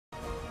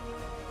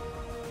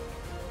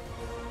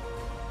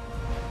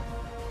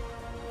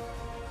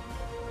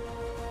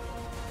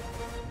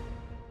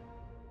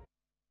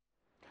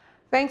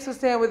Thanks for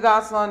staying with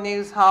us on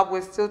News Hub.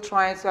 We're still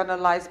trying to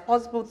analyze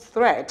possible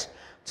threat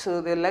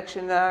to the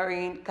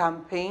electioneering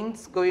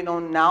campaigns going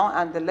on now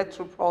and the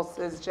electoral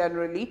process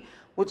generally,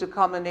 which will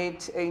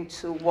culminate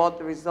into what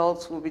the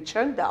results will be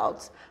churned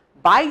out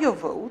by your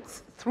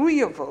votes, through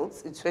your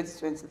votes in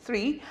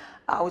 2023.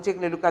 We're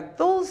taking a look at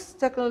those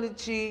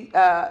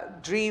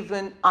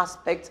technology-driven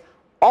aspects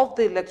of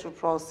the electoral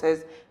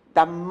process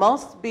that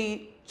must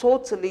be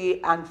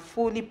totally and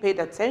fully paid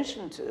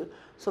attention to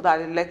so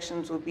that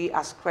elections will be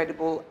as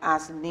credible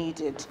as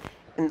needed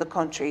in the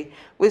country.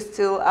 We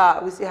still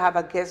have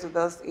a guest with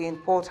us in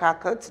Port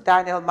Harcourt.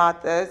 Daniel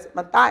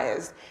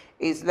Matthias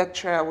is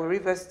lecturer at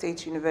Rivers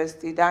State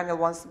University. Daniel,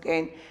 once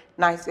again,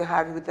 nice to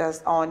have you with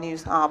us on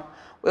News Hub.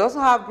 We also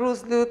have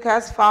Bruce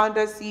Lucas,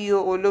 founder,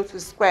 CEO of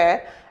Lotus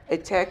Square, a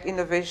tech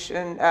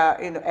innovation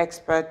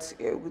expert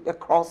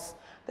across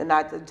the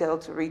Niger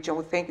Delta region.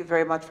 We thank you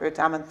very much for your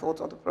time and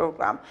thoughts on the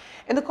program.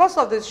 In the course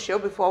of this show,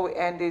 before we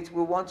end it,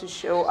 we want to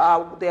show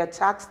the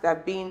attacks that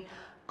have been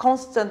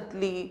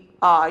constantly,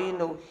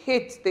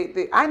 hit,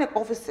 the INEC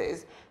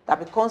offices that have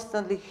been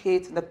constantly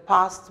hit in the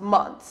past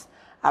months.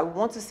 I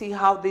want to see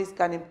how this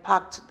can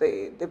impact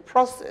the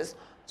process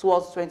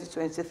towards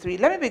 2023.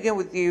 Let me begin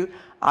with you,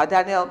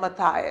 Daniel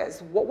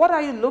Matthias. What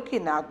are you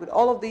looking at with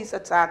all of these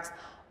attacks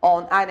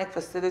on INEC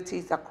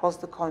facilities across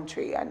the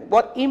country, and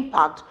what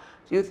impact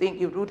do you think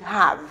it would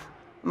have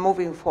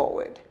moving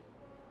forward?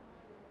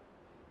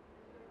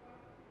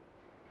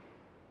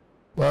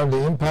 Well,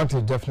 the impact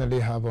it definitely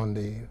have on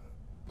the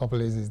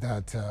populace is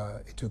that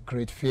it will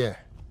create fear.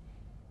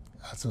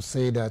 To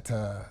say that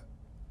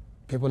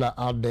people are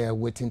out there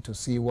waiting to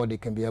see what they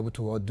can be able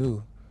to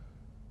do,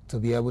 to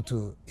be able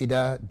to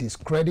either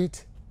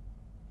discredit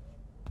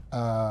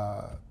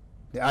the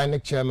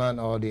INEC chairman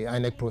or the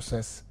INEC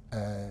process,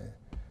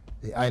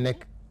 the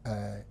INEC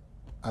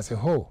as a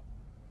whole.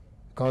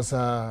 Because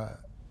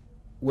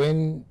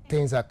when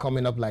things are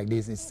coming up like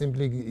this,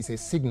 it's a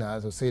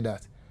signal to say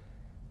that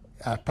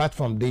apart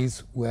from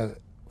this, we're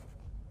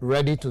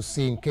ready to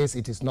see, in case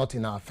it is not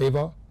in our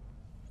favor,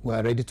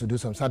 we're ready to do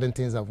some certain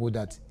things that will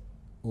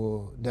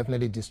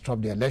definitely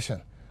disrupt the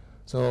election.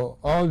 So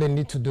all they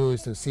need to do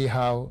is to see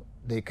how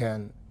they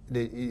can,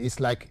 it's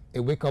like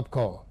a wake-up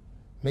call,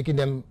 making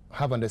them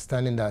have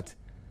understanding that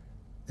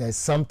there's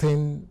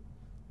something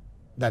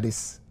that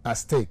is at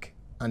stake,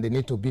 and they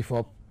need to beef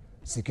up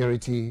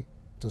security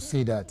to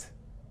see that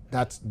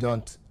that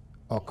don't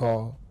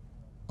occur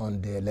on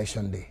the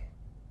election day.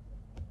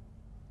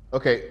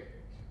 Okay,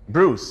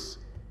 Bruce,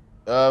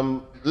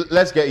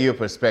 let's get your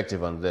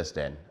perspective on this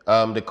then.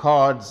 The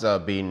cards are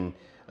being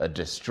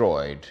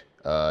destroyed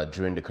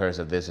during the course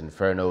of this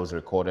infernos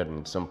recorded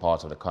in some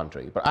parts of the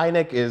country. But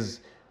INEC is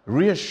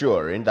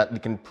reassuring that we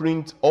can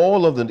print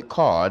all of the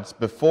cards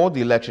before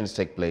the elections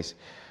take place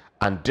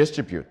and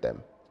distribute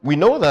them. We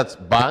know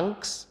that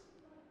banks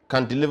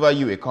can deliver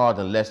you a card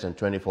in less than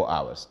 24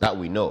 hours. That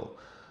we know.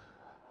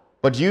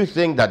 But do you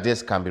think that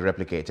this can be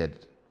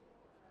replicated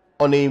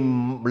on a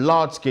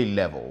large-scale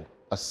level,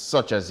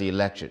 such as the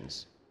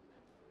elections?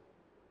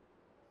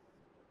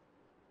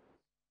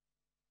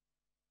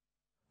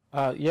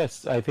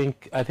 Yes, I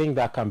think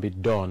that can be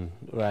done,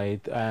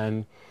 right?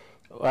 And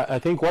I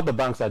think what the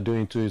banks are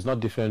doing too is not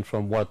different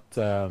from what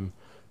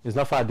is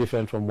not far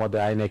different from what the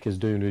INEC is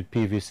doing with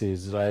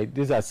PVCs, right?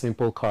 These are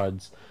simple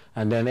cards,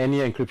 and then any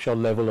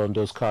encryption level on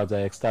those cards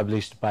are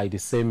established by the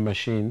same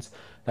machines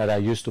that are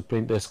used to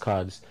print these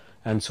cards.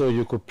 And so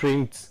you could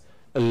print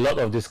a lot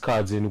of these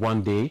cards in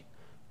one day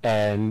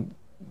and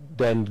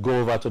then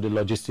go over to the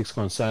logistics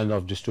concern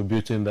of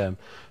distributing them.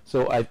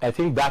 So I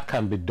think that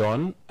can be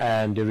done,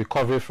 and the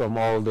recovery from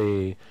all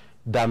the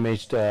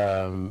damaged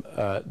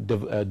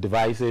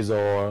devices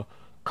or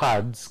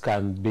cards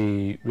can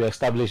be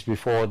reestablished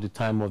before the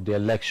time of the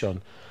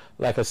election.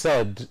 Like I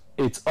said,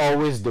 it's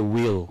always the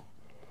will,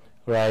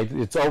 right?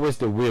 It's always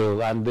the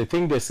will. And the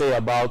thing they say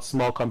about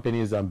small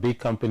companies and big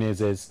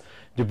companies is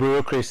the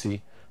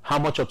bureaucracy. How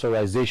much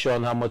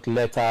authorization, how much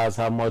letters,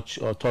 how much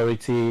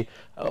authority,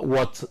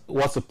 what's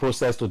the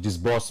process to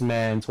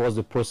disbursement, what's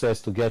the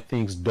process to get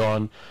things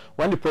done.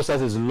 When the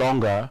process is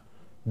longer,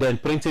 then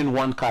printing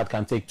one card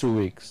can take 2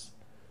 weeks.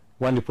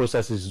 When the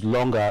process is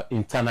longer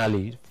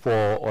internally for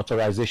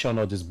authorization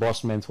or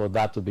disbursement for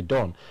that to be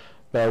done.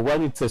 But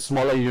when it's a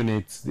smaller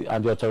unit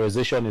and the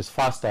authorization is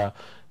faster,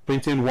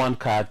 printing one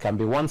card can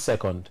be 1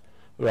 second,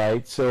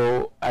 right?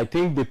 So I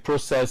think the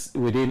process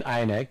within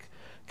INEC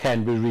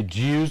can be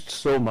reduced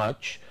so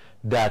much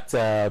that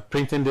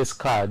printing these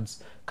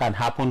cards can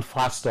happen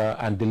faster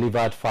and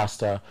delivered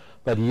faster.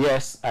 But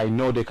yes, I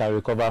know they can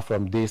recover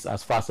from this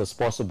as fast as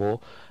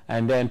possible.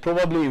 And then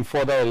probably in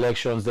further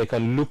elections, they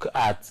can look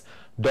at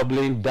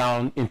doubling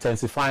down,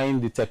 intensifying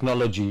the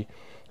technology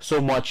so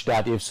much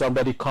that if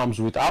somebody comes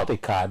without a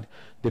card,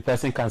 the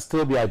person can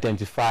still be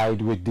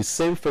identified with the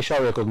same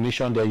facial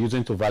recognition they're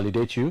using to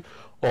validate you,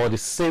 or the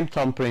same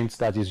thumbprint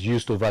that is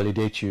used to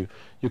validate you.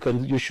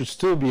 You should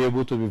still be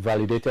able to be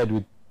validated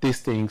with these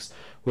things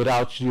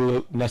without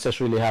you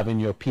necessarily having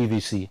your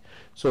PVC.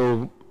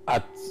 So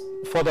at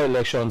further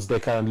elections, they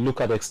can look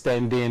at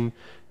extending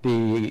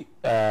the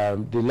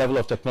level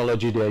of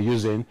technology they're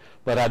using,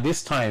 but at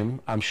this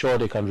time, I'm sure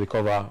they can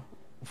recover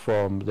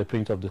from the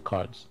print of the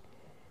cards.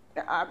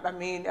 I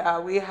mean,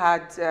 we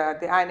had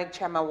the INEC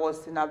chairman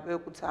was in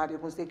Abeokuta, the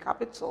Ogun State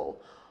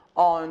capital,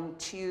 on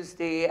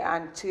Tuesday,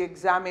 and to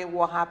examine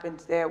what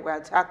happened there, where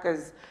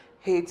attackers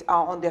hit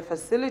on their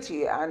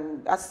facility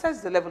and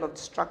assess the level of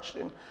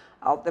destruction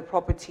of the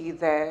property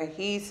there.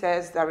 He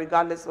says that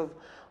regardless of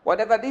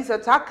whatever these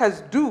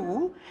attackers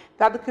do,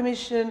 that the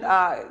Commission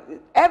are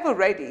ever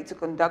ready to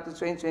conduct the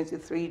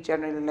 2023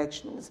 general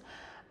elections.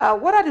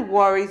 What are the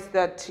worries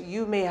that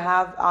you may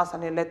have as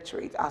an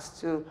electorate as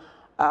to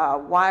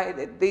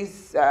why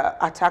these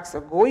attacks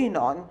are going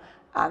on,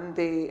 and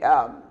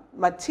the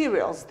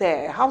materials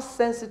there? How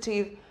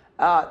sensitive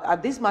are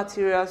these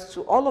materials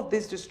to all of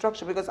this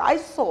destruction? Because I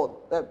saw,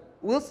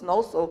 Wilson,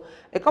 also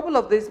a couple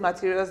of these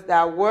materials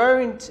that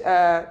weren't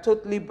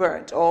totally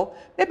burnt, or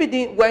maybe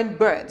they weren't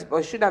burnt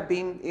but should have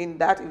been in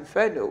that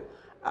inferno.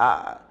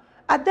 Are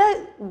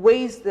there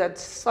ways that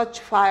such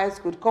fires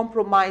could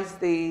compromise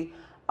the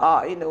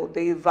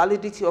the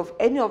validity of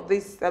any of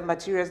these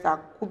materials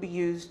that could be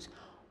used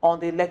on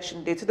the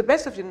election day, to the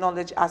best of your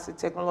knowledge as a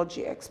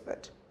technology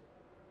expert?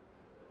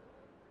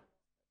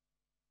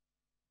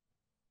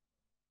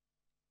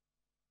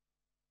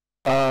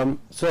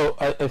 So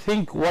I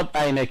think what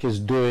INEC is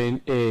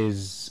doing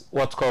is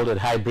what's called a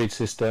hybrid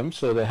system.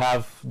 So they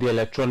have the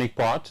electronic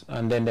part,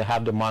 and then they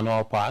have the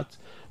manual part,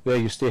 where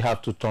you still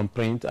have to thumb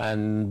print,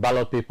 and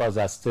ballot papers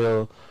are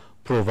still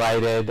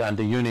provided and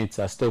the units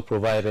are still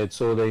provided.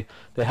 So they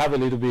have a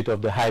little bit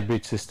of the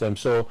hybrid system.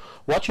 So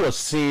what you're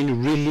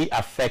seeing really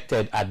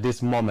affected at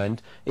this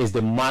moment is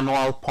the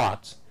manual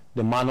part,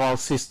 the manual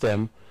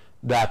system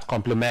that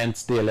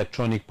complements the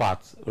electronic part,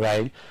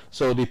 right?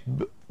 So the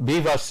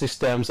Beaver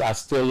systems are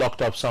still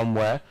locked up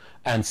somewhere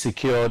and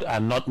secured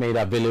and not made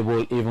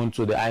available even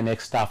to the INEC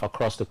staff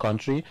across the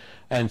country.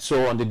 And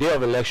so on the day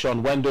of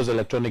election, when those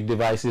electronic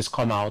devices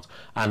come out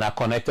and are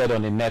connected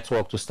on the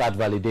network to start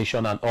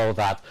validation and all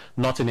that,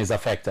 nothing is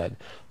affected.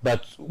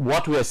 But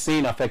what we're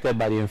seeing affected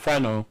by the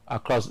inferno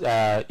across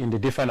in the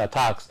different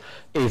attacks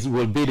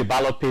will be the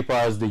ballot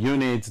papers, the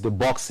units, the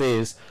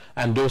boxes,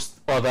 and those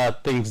other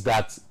things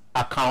that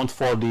account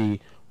for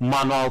the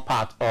manual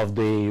part of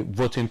the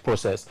voting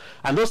process.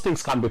 And those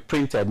things can be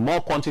printed. More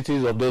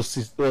quantities of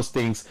those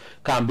things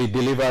can be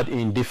delivered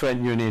in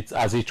different units,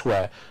 as it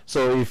were.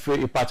 So if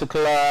a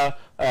particular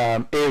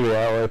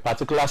area or a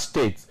particular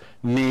state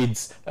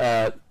needs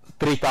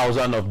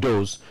 3,000 of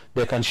those,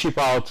 they can ship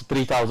out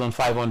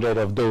 3,500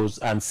 of those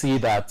and see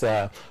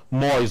that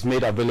more is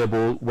made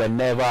available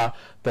whenever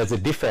there's a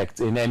defect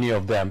in any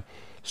of them.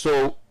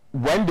 So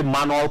when the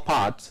manual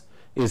part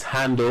is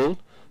handled,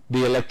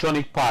 the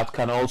electronic part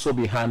can also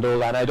be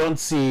handled, and I don't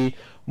see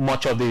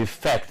much of the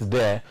effect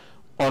there,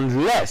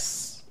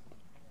 unless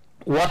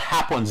what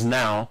happens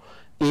now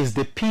is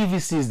the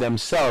PVCs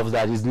themselves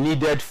that is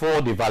needed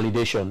for the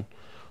validation.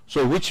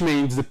 So which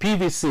means the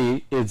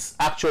PVC is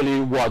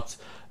actually what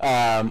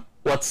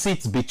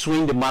sits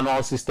between the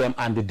manual system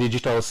and the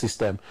digital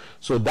system.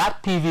 So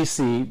that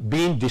PVC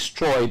being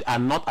destroyed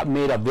and not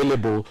made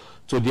available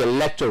to the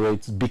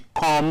electorate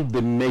become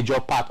the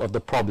major part of the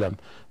problem,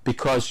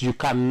 because you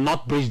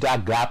cannot bridge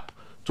that gap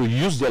to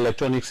use the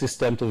electronic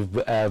system to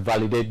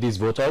validate these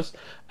voters,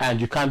 and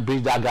you can't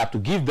bridge that gap to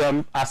give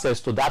them access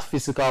to that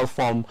physical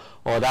form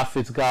or that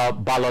physical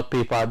ballot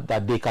paper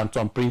that they can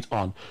thumb print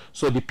on.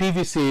 So the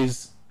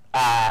PVCs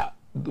are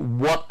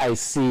what I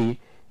see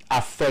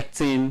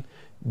affecting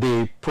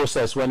the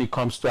process when it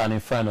comes to an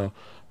inferno.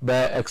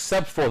 But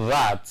except for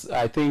that,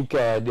 I think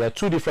there are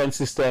two different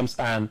systems,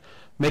 and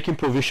making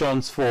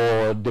provisions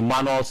for the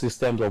manual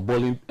systems of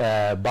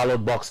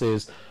ballot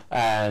boxes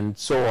and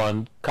so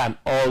on can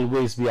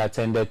always be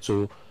attended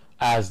to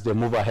as they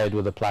move ahead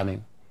with the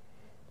planning.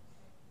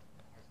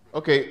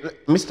 Okay,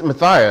 Mr.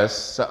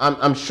 Matthias,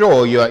 I'm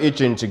sure you are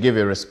itching to give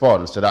a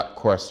response to that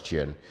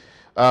question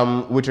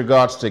with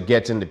regards to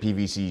getting the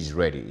PVCs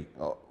ready.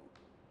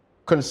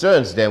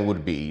 Concerns then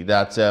would be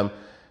that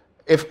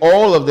if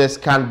all of this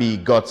can be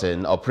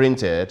gotten or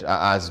printed,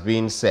 as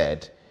being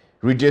said,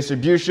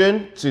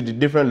 redistribution to the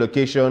different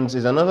locations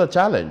is another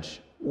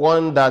challenge,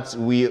 one that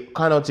we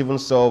cannot even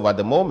solve at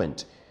the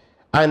moment.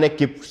 INEC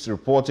keeps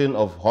reporting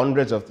of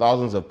hundreds of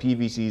thousands of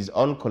PVCs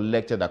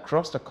uncollected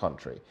across the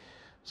country.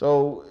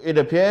 So it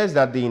appears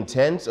that the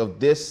intent of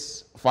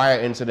this fire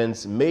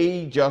incidents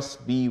may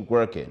just be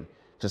working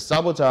to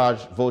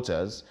sabotage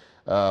voters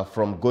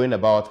from going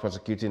about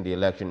prosecuting the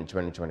election in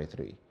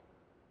 2023.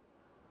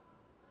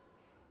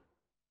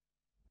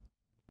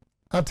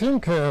 I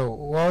think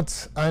what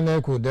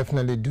INEC will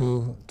definitely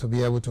do to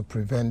be able to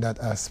prevent that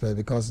aspect,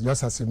 because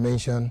just as you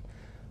mentioned,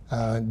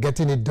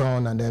 getting it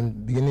done and then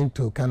beginning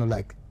to kind of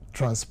like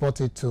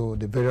transport it to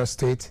the various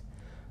states,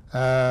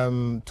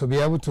 to be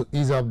able to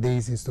ease up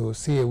this is to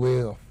see a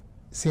way of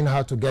seeing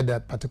how to get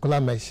that particular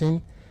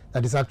machine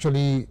that is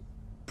actually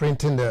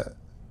providing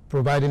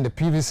the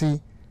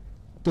PVC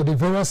to the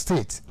various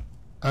states,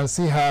 and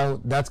see how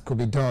that could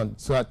be done,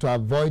 so to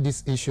avoid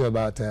this issue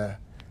about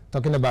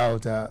talking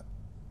about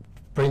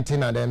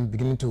printing and then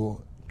beginning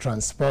to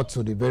transport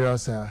to the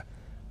various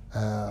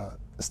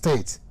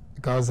states,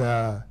 because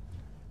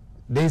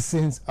these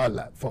things are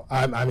like,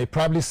 I may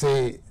probably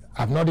say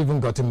I've not even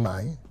gotten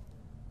mine.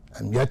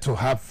 I'm yet to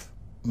have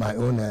my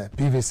own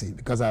PVC,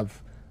 because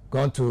I've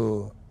gone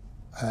to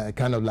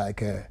kind of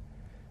like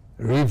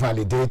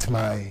revalidate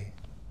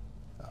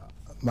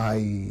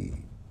my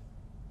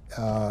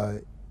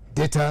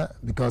data,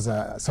 because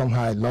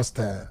somehow I lost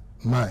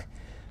mine.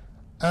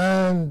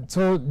 And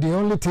so the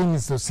only thing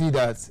is to see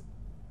that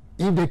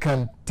if they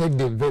can take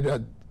the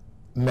various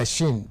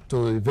machine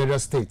to the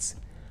various states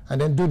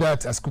and then do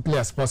that as quickly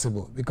as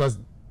possible, because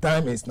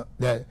time is not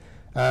there.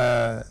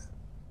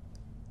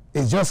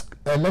 It's just,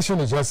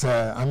 election is just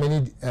how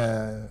many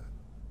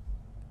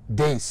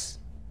days.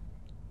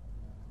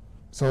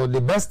 So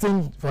the best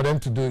thing for them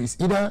to do is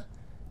either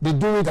they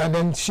do it and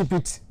then ship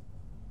it,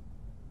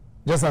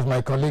 just as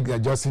my colleague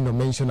just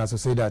mentioned, as to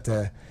say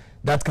that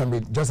that can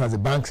be, just as the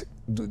banks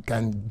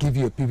can give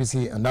you a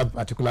PVC on that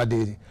particular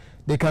day,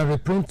 they can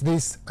reprint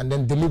this and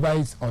then deliver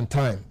it on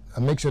time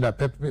and make sure that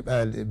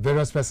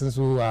various persons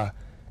who are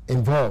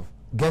involved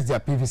get their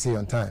PVC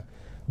on time.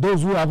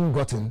 Those who haven't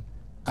gotten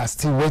are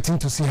still waiting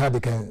to see how they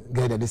can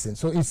get the distance.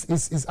 So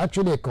it's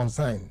actually a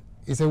concern.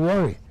 It's a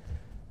worry.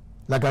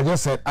 Like I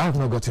just said, I have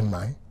not gotten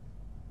mine,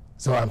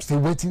 so I'm still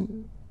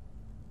waiting.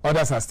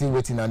 Others are still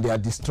waiting, and they are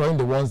destroying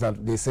the ones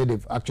that they say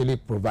they've actually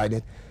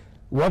provided.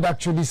 What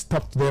actually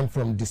stopped them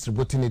from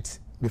distributing it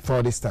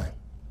before this time?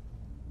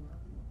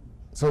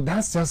 So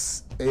that's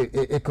just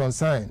a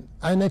concern.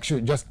 INEC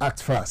should just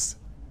act fast.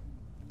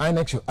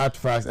 INEC should act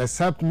fast,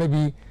 except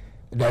maybe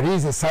there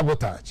is a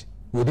sabotage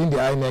within the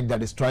INEC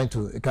that is trying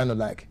to kind of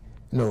like,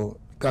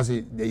 because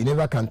you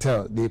never can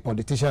tell. The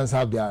politicians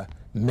have their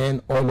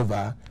men all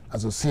over,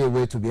 as to see a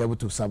way to be able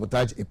to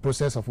sabotage a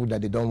process of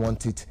that they don't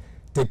want it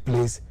take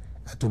place,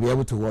 to be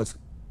able to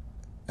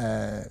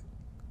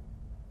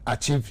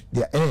achieve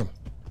their aim.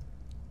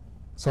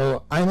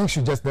 So INEC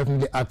should just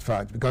definitely act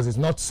fast, because it's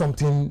not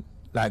something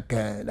like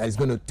that is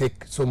going to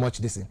take so much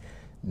distance.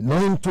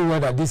 Knowing too well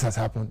that this has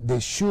happened, they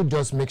should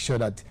just make sure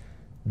that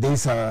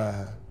these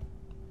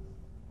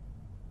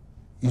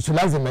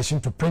utilize the machine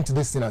to print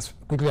this thing as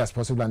quickly as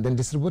possible and then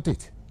distribute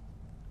it.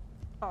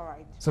 All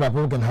right. So that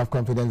people can have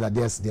confidence that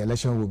yes, the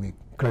election will be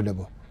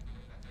credible.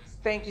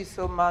 Thank you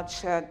so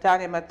much,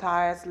 Daniel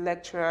Matthias,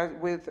 lecturer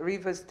with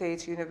Rivers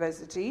State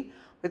University.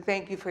 We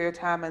thank you for your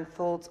time and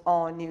thoughts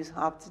on News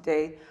Hub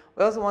today.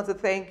 We also want to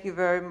thank you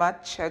very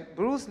much,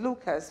 Bruce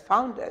Lucas,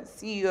 founder and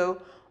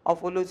CEO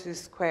of Olotu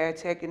Square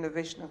Tech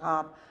Innovation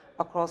Hub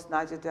across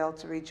Niger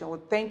Delta region. We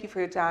thank you for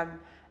your time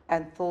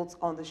and thoughts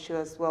on the show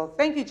as well.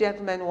 Thank you,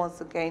 gentlemen,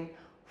 once again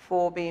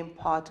for being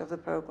part of the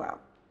program.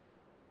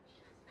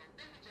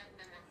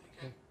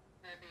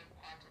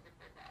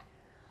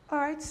 All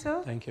right,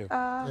 so thank you.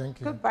 Thank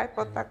you. Goodbye,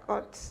 Port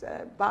Harcourt.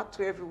 Back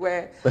to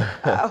everywhere.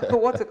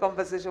 What a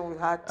conversation we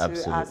had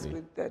to ask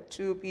with the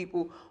two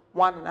people.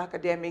 One, an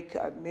academic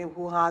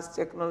who has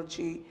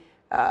technology,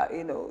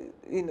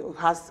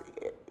 has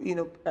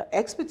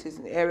expertise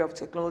in the area of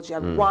technology,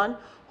 and one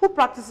who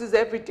practices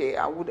every day.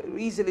 I would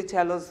easily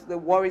tell us the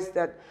worries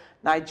that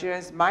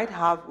Nigerians might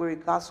have with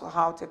regards to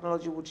how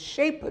technology would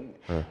shape the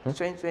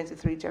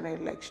 2023 general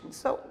election.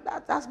 So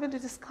that's been the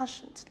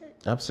discussion today.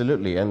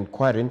 Absolutely, and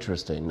quite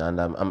interesting.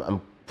 And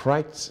I'm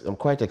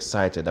quite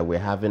excited that we're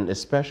having a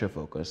special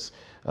focus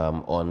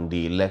on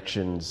the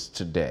elections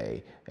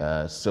today,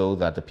 so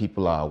that the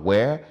people are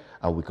aware,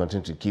 and we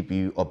continue to keep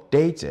you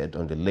updated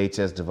on the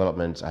latest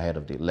developments ahead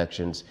of the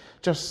elections,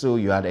 just so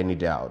you had any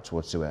doubts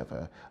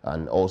whatsoever,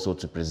 and also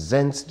to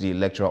present the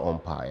electoral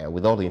umpire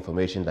with all the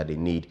information that they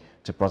need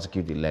to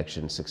prosecute the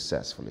election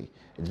successfully.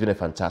 It's been a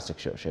fantastic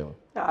show, Sheila.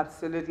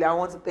 Absolutely. I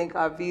want to thank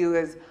our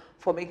viewers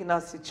for making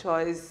us the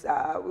choice.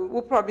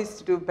 We'll promise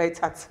to do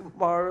better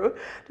tomorrow.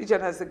 To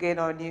join us again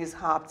on News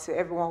Hub, to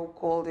everyone who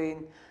called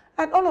in,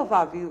 and all of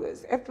our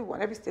viewers,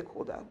 everyone, every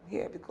stakeholder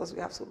here, because we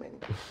have so many.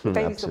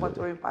 Thank you so much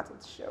for being part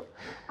of the show.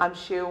 I'm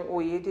Sheila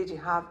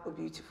Oyedeji. Have a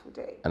beautiful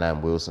day. And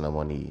I'm Wilson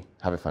Amoni.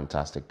 Have a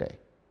fantastic day.